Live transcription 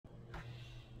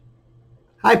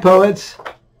Hi, poets.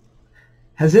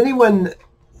 Has anyone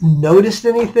noticed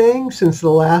anything since the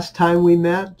last time we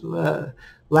met?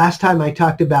 Last time I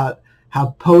talked about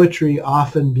how poetry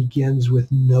often begins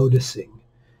with noticing.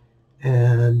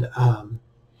 And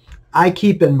I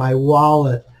keep in my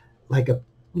wallet like a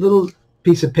little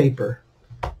piece of paper,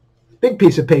 big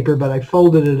piece of paper, but I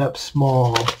folded it up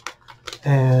small.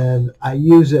 And I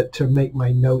use it to make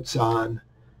my notes on.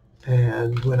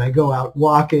 And when I go out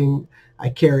walking, I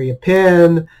carry a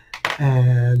pen,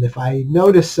 and if I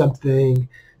notice something,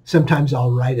 sometimes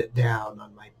I'll write it down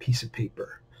on my piece of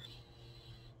paper.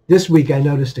 This week I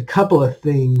noticed a couple of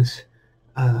things,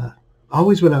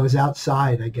 always when I was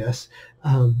outside, I guess.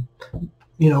 It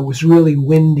was really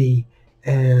windy,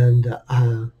 and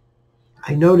I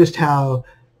noticed how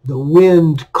the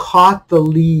wind caught the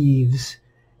leaves,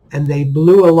 and they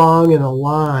blew along in a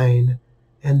line,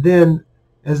 and then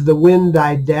as the wind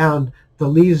died down, the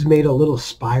leaves made a little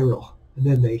spiral, and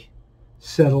then they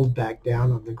settled back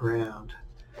down on the ground.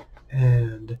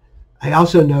 And I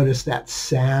also noticed that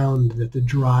sound that the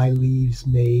dry leaves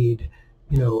made,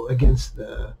 against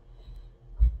the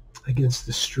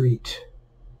street.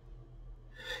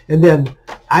 And then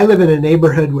I live in a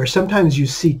neighborhood where sometimes you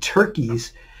see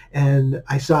turkeys, and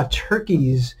I saw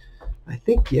turkeys, I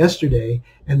think yesterday,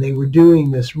 and they were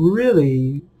doing this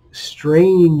really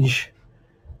strange,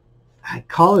 I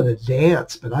call it a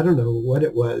dance, but I don't know what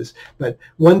it was. But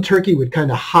one turkey would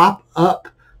kind of hop up,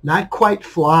 not quite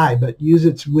fly, but use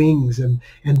its wings. And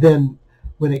then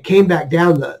when it came back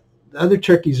down, the other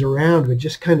turkeys around would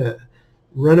just kind of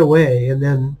run away. And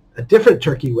then a different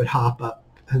turkey would hop up,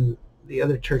 and the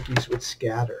other turkeys would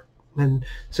scatter. And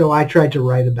so I tried to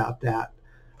write about that.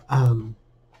 And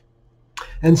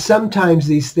sometimes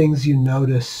these things you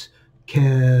notice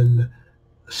can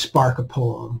spark a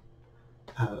poem.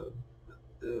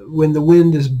 When the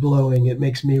wind is blowing, it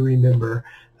makes me remember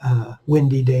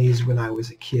windy days when I was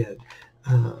a kid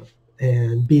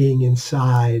and being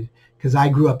inside, because I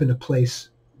grew up in a place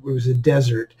where it was a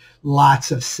desert.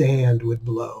 Lots of sand would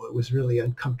blow. It was really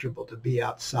uncomfortable to be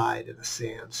outside in a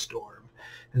sandstorm.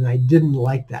 And I didn't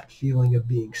like that feeling of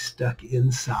being stuck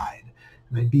inside.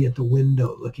 And I'd be at the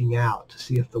window looking out to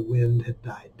see if the wind had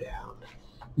died down.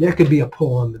 There could be a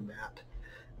poem in that.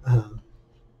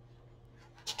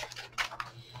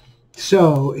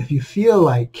 So if you feel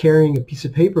like carrying a piece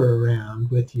of paper around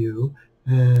with you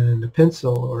and a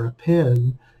pencil or a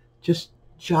pen, just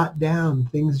jot down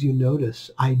things you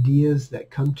notice, ideas that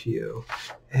come to you.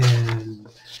 And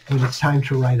when it's time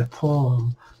to write a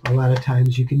poem, a lot of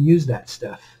times you can use that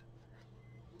stuff.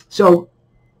 So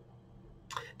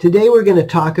today we're going to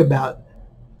talk about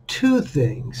two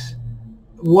things.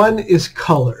 One is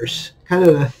colors. Kind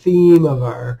of the theme of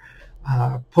our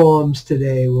poems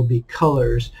today will be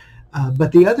colors.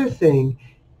 But the other thing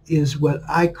is what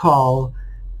I call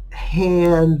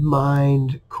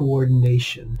hand-mind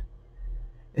coordination.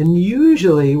 And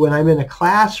usually when I'm in a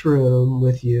classroom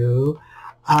with you,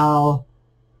 I'll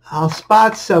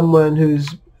spot someone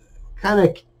who's kind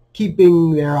of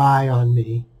keeping their eye on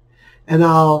me. And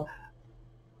I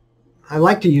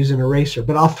like to use an eraser,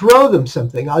 but I'll throw them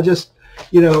something. I'll just,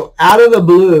 out of the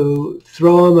blue,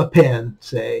 throw them a pen,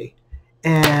 say.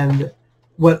 And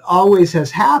what always has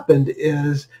happened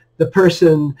is the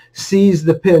person sees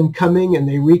the pen coming and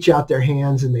they reach out their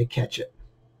hands and they catch it.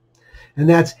 And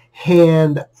that's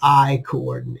hand-eye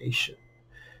coordination.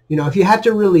 If you have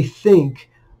to really think,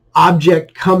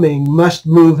 object coming, must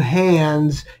move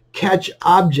hands, catch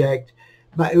object,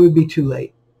 but it would be too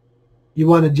late. You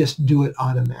want to just do it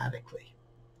automatically.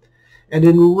 And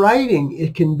in writing,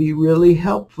 it can be really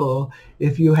helpful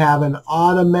if you have an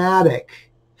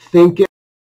automatic thinking.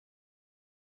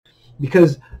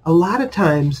 Because a lot of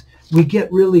times we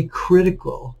get really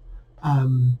critical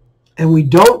and we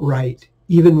don't write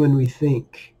even when we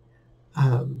think.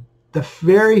 The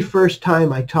very first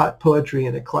time I taught poetry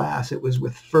in a class, it was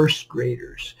with first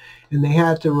graders. And they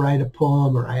had to write a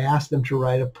poem, or I asked them to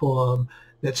write a poem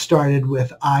that started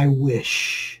with "I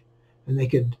wish." And they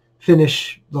could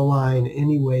finish the line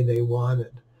any way they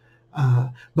wanted.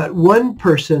 But one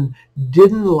person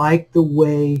didn't like the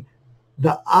way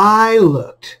the I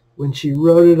looked when she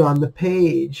wrote it on the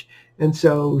page. And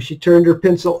so she turned her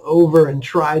pencil over and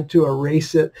tried to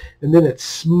erase it, and then it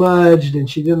smudged, and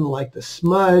she didn't like the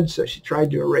smudge, so she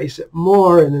tried to erase it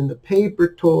more, and then the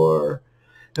paper tore.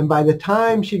 And by the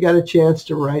time she got a chance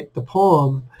to write the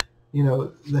poem,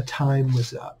 the time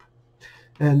was up.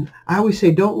 And I always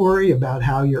say, don't worry about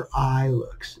how your eye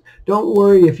looks. Don't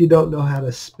worry if you don't know how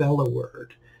to spell a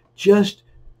word. Just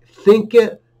think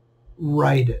it,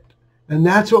 write it. And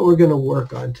that's what we're going to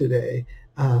work on today.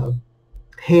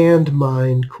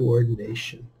 hand-mind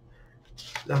coordination.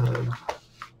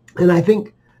 And I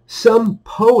think some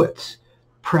poets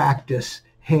practice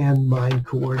hand-mind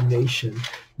coordination.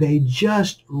 They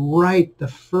just write the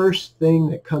first thing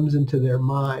that comes into their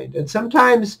mind. And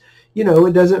sometimes, you know,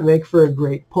 it doesn't make for a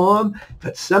great poem,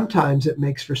 but sometimes it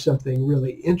makes for something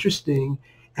really interesting.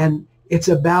 And it's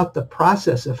about the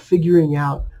process of figuring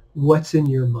out what's in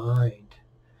your mind.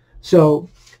 So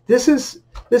this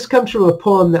comes from a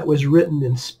poem that was written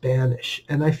in Spanish.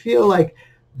 And I feel like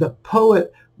the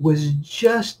poet was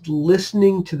just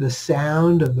listening to the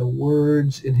sound of the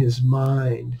words in his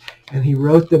mind, and he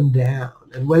wrote them down.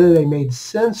 And whether they made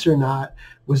sense or not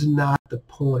was not the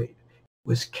point. It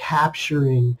was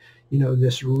capturing, you know,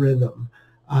 this rhythm.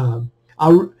 I'm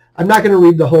not going to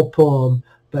read the whole poem,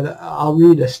 but I'll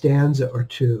read a stanza or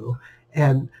two.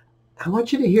 And I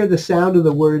want you to hear the sound of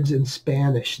the words in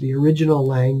Spanish, the original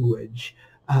language,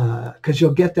 because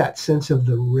you'll get that sense of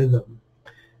the rhythm.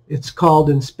 It's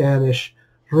called in Spanish,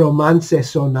 Romance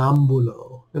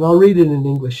Sonambulo. And I'll read it in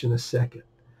English in a second.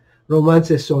 Romance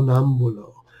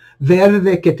Sonambulo.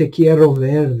 Verde que te quiero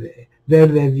verde,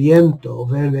 verde viento,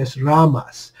 verdes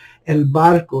ramas, el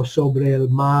barco sobre el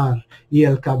mar y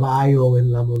el caballo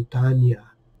en la montaña.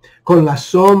 Con la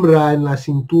sombra en la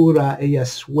cintura, ella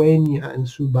sueña en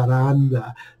su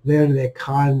baranda, verde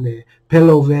carne,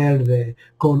 pelo verde,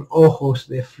 con ojos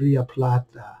de fría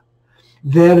plata.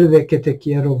 Verde que te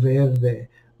quiero verde,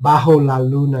 bajo la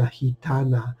luna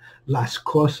gitana, las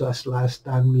cosas la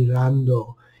están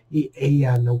mirando y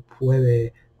ella no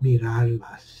puede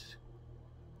mirarlas.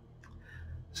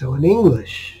 So in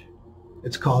English,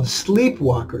 it's called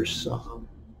Sleepwalker's Song.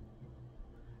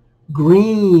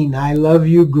 Green, I love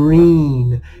you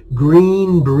green,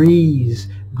 green breeze,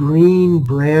 green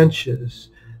branches,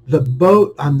 the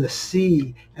boat on the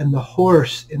sea and the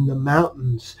horse in the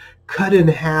mountains, cut in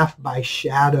half by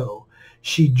shadow.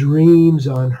 She dreams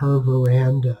on her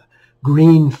veranda,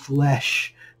 green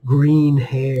flesh, green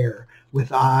hair,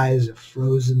 with eyes of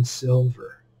frozen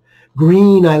silver.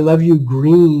 Green, I love you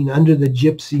green, under the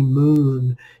gypsy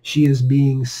moon, she is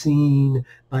being seen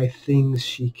by things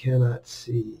she cannot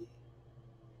see.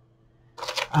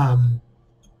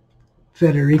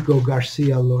 Federico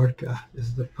Garcia Lorca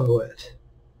is the poet.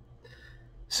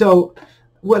 So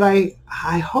what I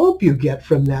hope you get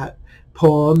from that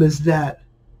poem is that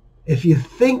if you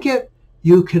think it,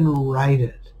 you can write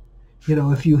it. You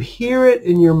know, if you hear it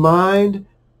in your mind,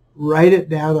 write it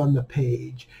down on the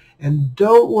page. And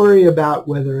don't worry about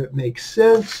whether it makes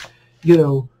sense. You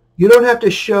know, you don't have to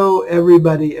show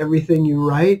everybody everything you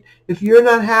write. If you're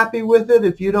not happy with it,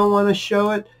 if you don't want to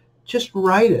show it, just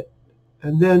write it.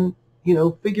 And then, you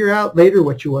know, figure out later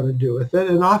what you want to do with it.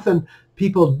 And often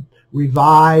people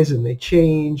revise and they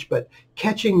change, but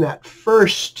catching that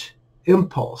first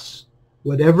impulse,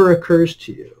 whatever occurs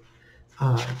to you,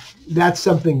 that's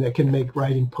something that can make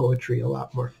writing poetry a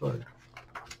lot more fun.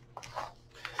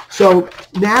 So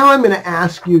now I'm going to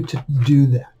ask you to do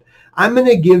that. I'm going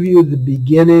to give you the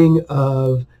beginning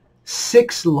of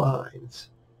 6 lines.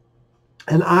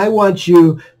 And I want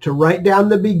you to write down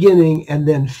the beginning and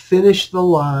then finish the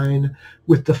line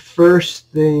with the first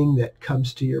thing that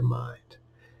comes to your mind.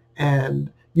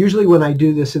 And usually when I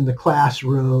do this in the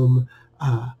classroom,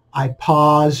 I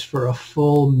pause for a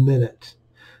full minute.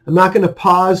 I'm not going to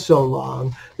pause so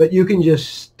long, but you can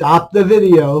just stop the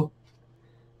video,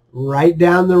 write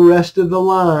down the rest of the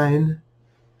line,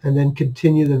 and then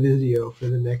continue the video for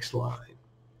the next line.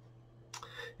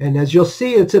 And as you'll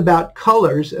see, it's about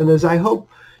colors. And as I hope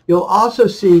you'll also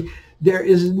see, there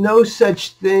is no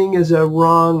such thing as a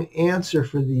wrong answer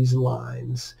for these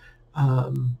lines.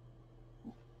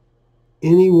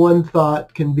 Any one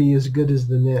thought can be as good as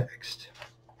the next.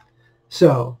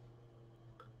 So,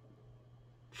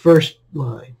 first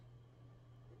line.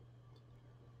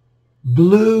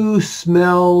 Blue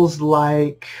smells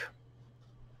like...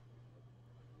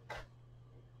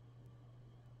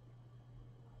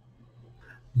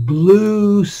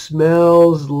 Blue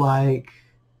smells like...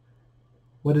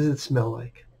 What does it smell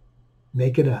like?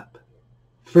 Make it up.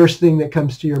 First thing that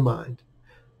comes to your mind.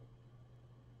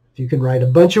 If you can write a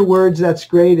bunch of words, that's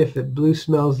great. If it blue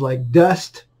smells like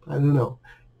dust, I don't know.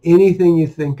 Anything you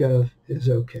think of is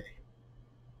okay.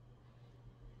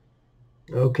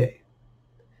 Okay.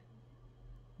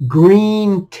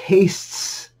 Green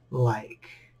tastes like.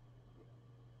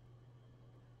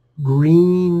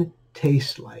 Green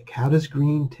tastes like. How does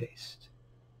green taste?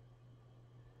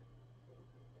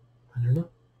 I don't know.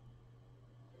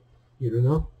 You don't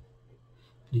know?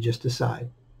 You just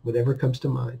decide. Whatever comes to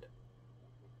mind.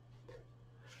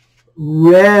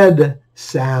 Red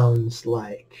sounds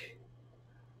like.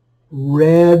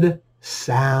 Red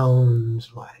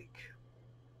sounds like.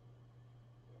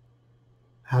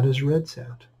 How does red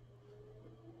sound?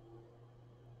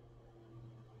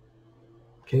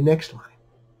 Okay, next line.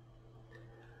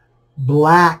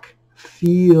 Black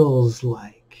feels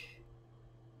like.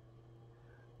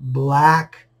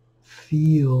 Black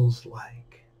feels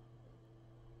like.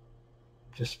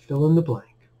 Just fill in the blank.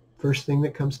 First thing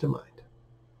that comes to mind.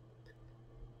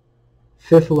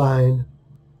 Fifth line.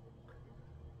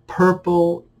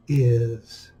 Purple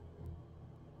is.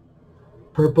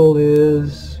 Purple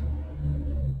is.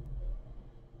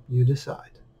 You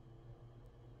decide.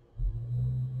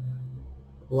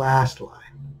 Last line.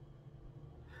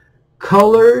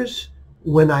 Colors,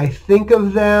 when I think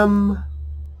of them.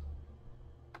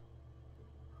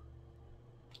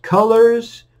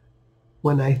 Colors,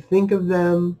 when I think of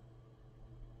them.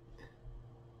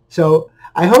 So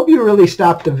I hope you really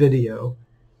stopped the video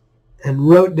and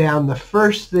wrote down the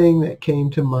first thing that came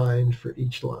to mind for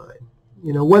each line.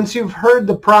 You know, once you've heard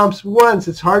the prompts once,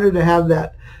 it's harder to have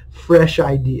that fresh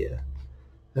idea.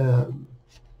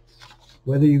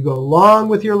 Whether you go long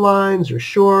with your lines or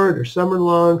short, or some are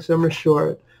long, some are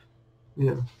short,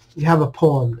 you know, you have a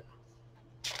poem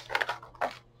now.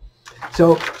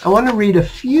 So I want to read a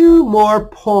few more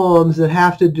poems that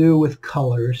have to do with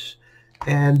colors,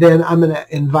 and then I'm going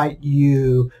to invite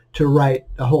you to write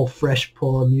a whole fresh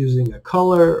poem using a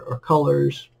color or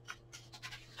colors.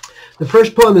 The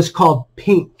first poem is called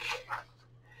Pink,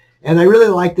 and I really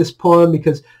like this poem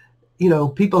because, you know,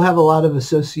 people have a lot of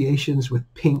associations with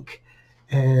pink.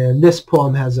 And this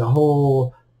poem has a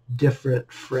whole different,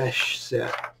 fresh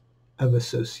set of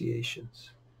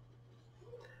associations.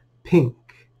 Pink.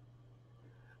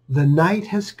 The night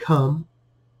has come.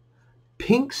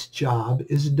 Pink's job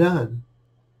is done.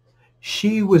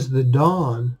 She was the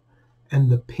dawn and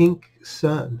the pink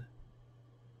sun.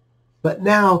 But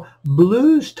now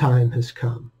Blue's time has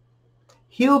come.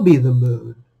 He'll be the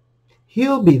moon.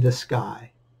 He'll be the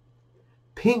sky.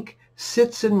 Pink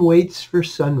sits and waits for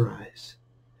sunrise.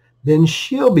 Then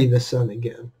she'll be the sun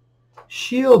again.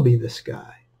 She'll be the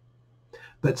sky.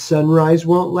 But sunrise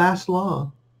won't last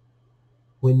long.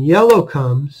 When yellow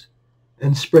comes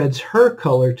and spreads her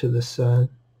color to the sun,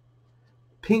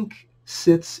 Pink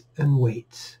sits and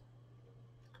waits.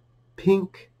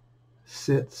 Pink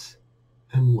sits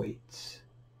and waits.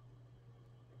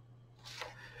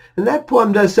 And that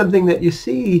poem does something that you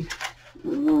see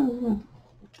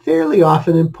fairly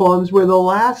often in poems where the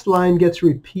last line gets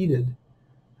repeated.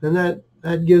 And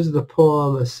that gives the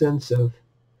poem a sense of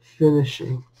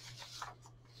finishing.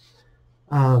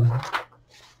 Let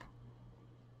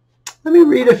me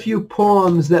read a few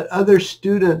poems that other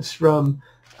students from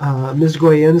Ms.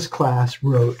 Goyen's class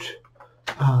wrote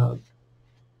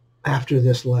after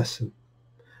this lesson.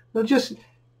 They'll just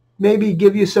maybe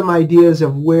give you some ideas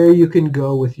of where you can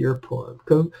go with your poem.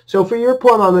 So for your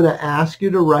poem, I'm going to ask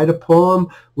you to write a poem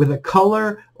with a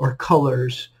color or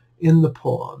colors in the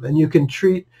poem. And you can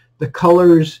treat the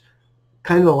colors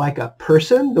kind of like a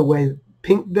person, the way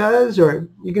pink does, or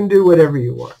you can do whatever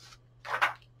you want.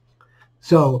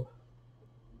 So,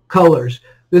 colors.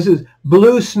 This is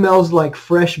blue smells like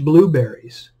fresh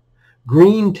blueberries.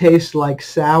 Green tastes like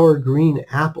sour green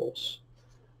apples.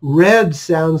 Red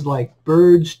sounds like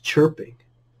birds chirping.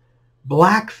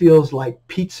 Black feels like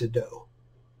pizza dough.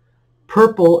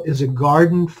 Purple is a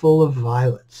garden full of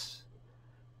violets.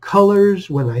 Colors,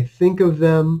 when I think of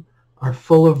them, are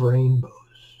full of rainbows.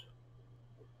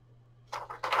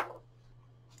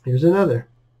 Here's another,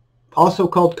 also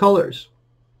called Colors.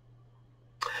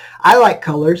 I like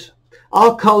colors.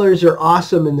 All colors are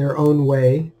awesome in their own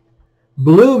way.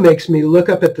 Blue makes me look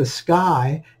up at the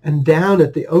sky and down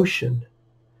at the ocean.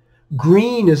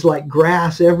 Green is like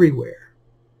grass everywhere.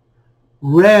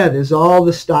 Red is all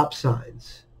the stop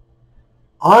signs.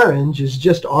 Orange is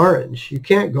just orange. You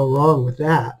can't go wrong with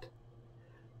that.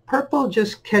 Purple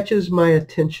just catches my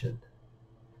attention.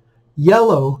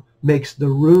 Yellow makes the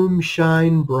room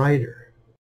shine brighter.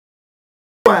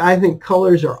 That's why I think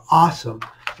colors are awesome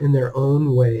in their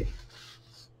own way.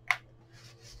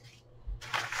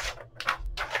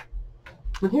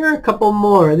 And here are a couple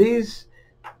more. These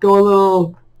go a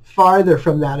little farther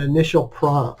from that initial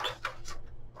prompt.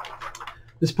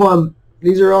 This poem,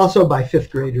 these are also by fifth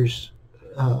graders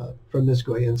from Ms.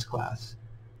 Goyen's class.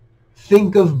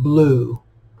 Think of blue.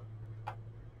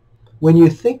 When you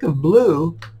think of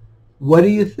blue, what do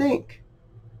you think?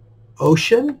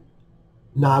 Ocean?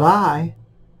 Not I.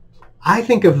 I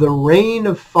think of the rain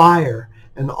of fire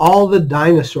and all the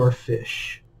dinosaur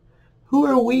fish. Who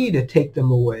are we to take them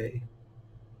away?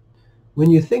 When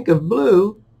you think of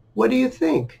blue, what do you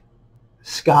think?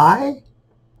 Sky?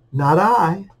 Not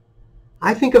I.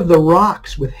 I think of the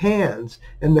rocks with hands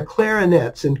and the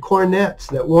clarinets and cornets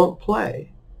that won't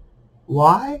play.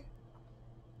 Why?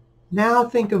 Now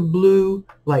think of blue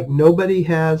like nobody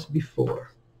has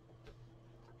before.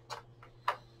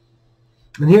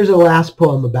 And here's a last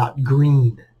poem about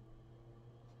green.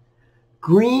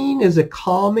 Green is a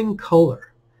calming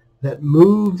color that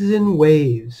moves in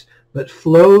waves but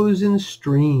flows in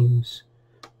streams.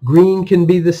 Green can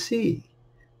be the sea,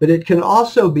 but it can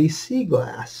also be sea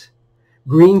glass.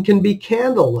 Green can be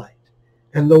candlelight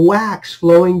and the wax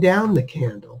flowing down the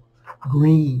candle.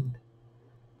 Green.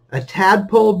 A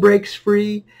tadpole breaks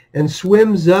free and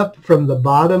swims up from the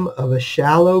bottom of a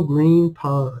shallow green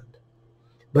pond,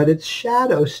 but its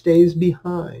shadow stays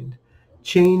behind,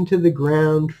 chained to the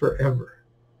ground forever,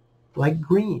 like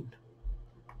green.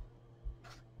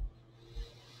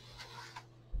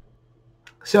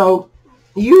 So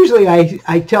usually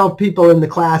I tell people in the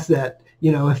class that,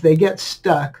 if they get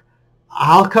stuck,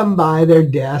 I'll come by their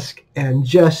desk and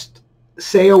just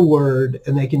say a word,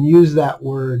 and they can use that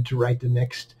word to write the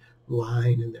next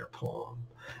line in their poem.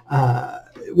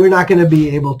 We're not going to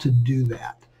be able to do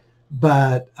that.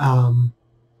 But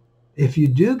if you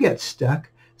do get stuck,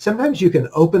 sometimes you can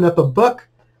open up a book,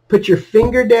 put your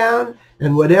finger down,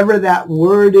 and whatever that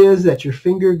word is that your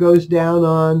finger goes down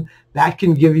on, that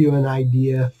can give you an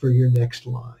idea for your next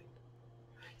line.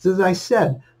 So as I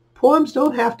said, poems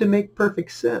don't have to make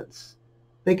perfect sense.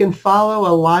 They can follow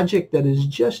a logic that is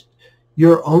just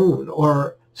your own,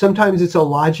 or sometimes it's a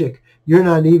logic you're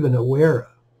not even aware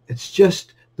of. It's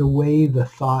just the way the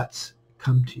thoughts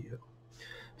come to you.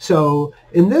 So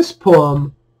in this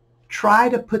poem, try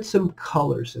to put some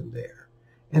colors in there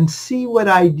and see what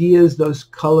ideas those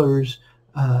colors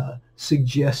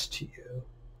suggest to you.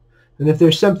 And if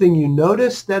there's something you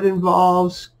notice that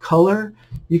involves color,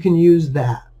 you can use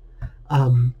that.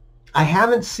 I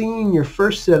haven't seen your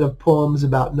first set of poems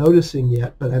about noticing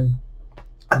yet, but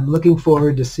I'm looking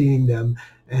forward to seeing them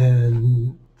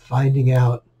and finding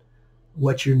out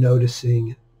what you're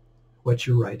noticing, what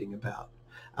you're writing about.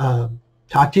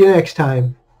 Talk to you next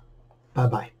time.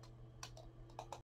 Bye-bye.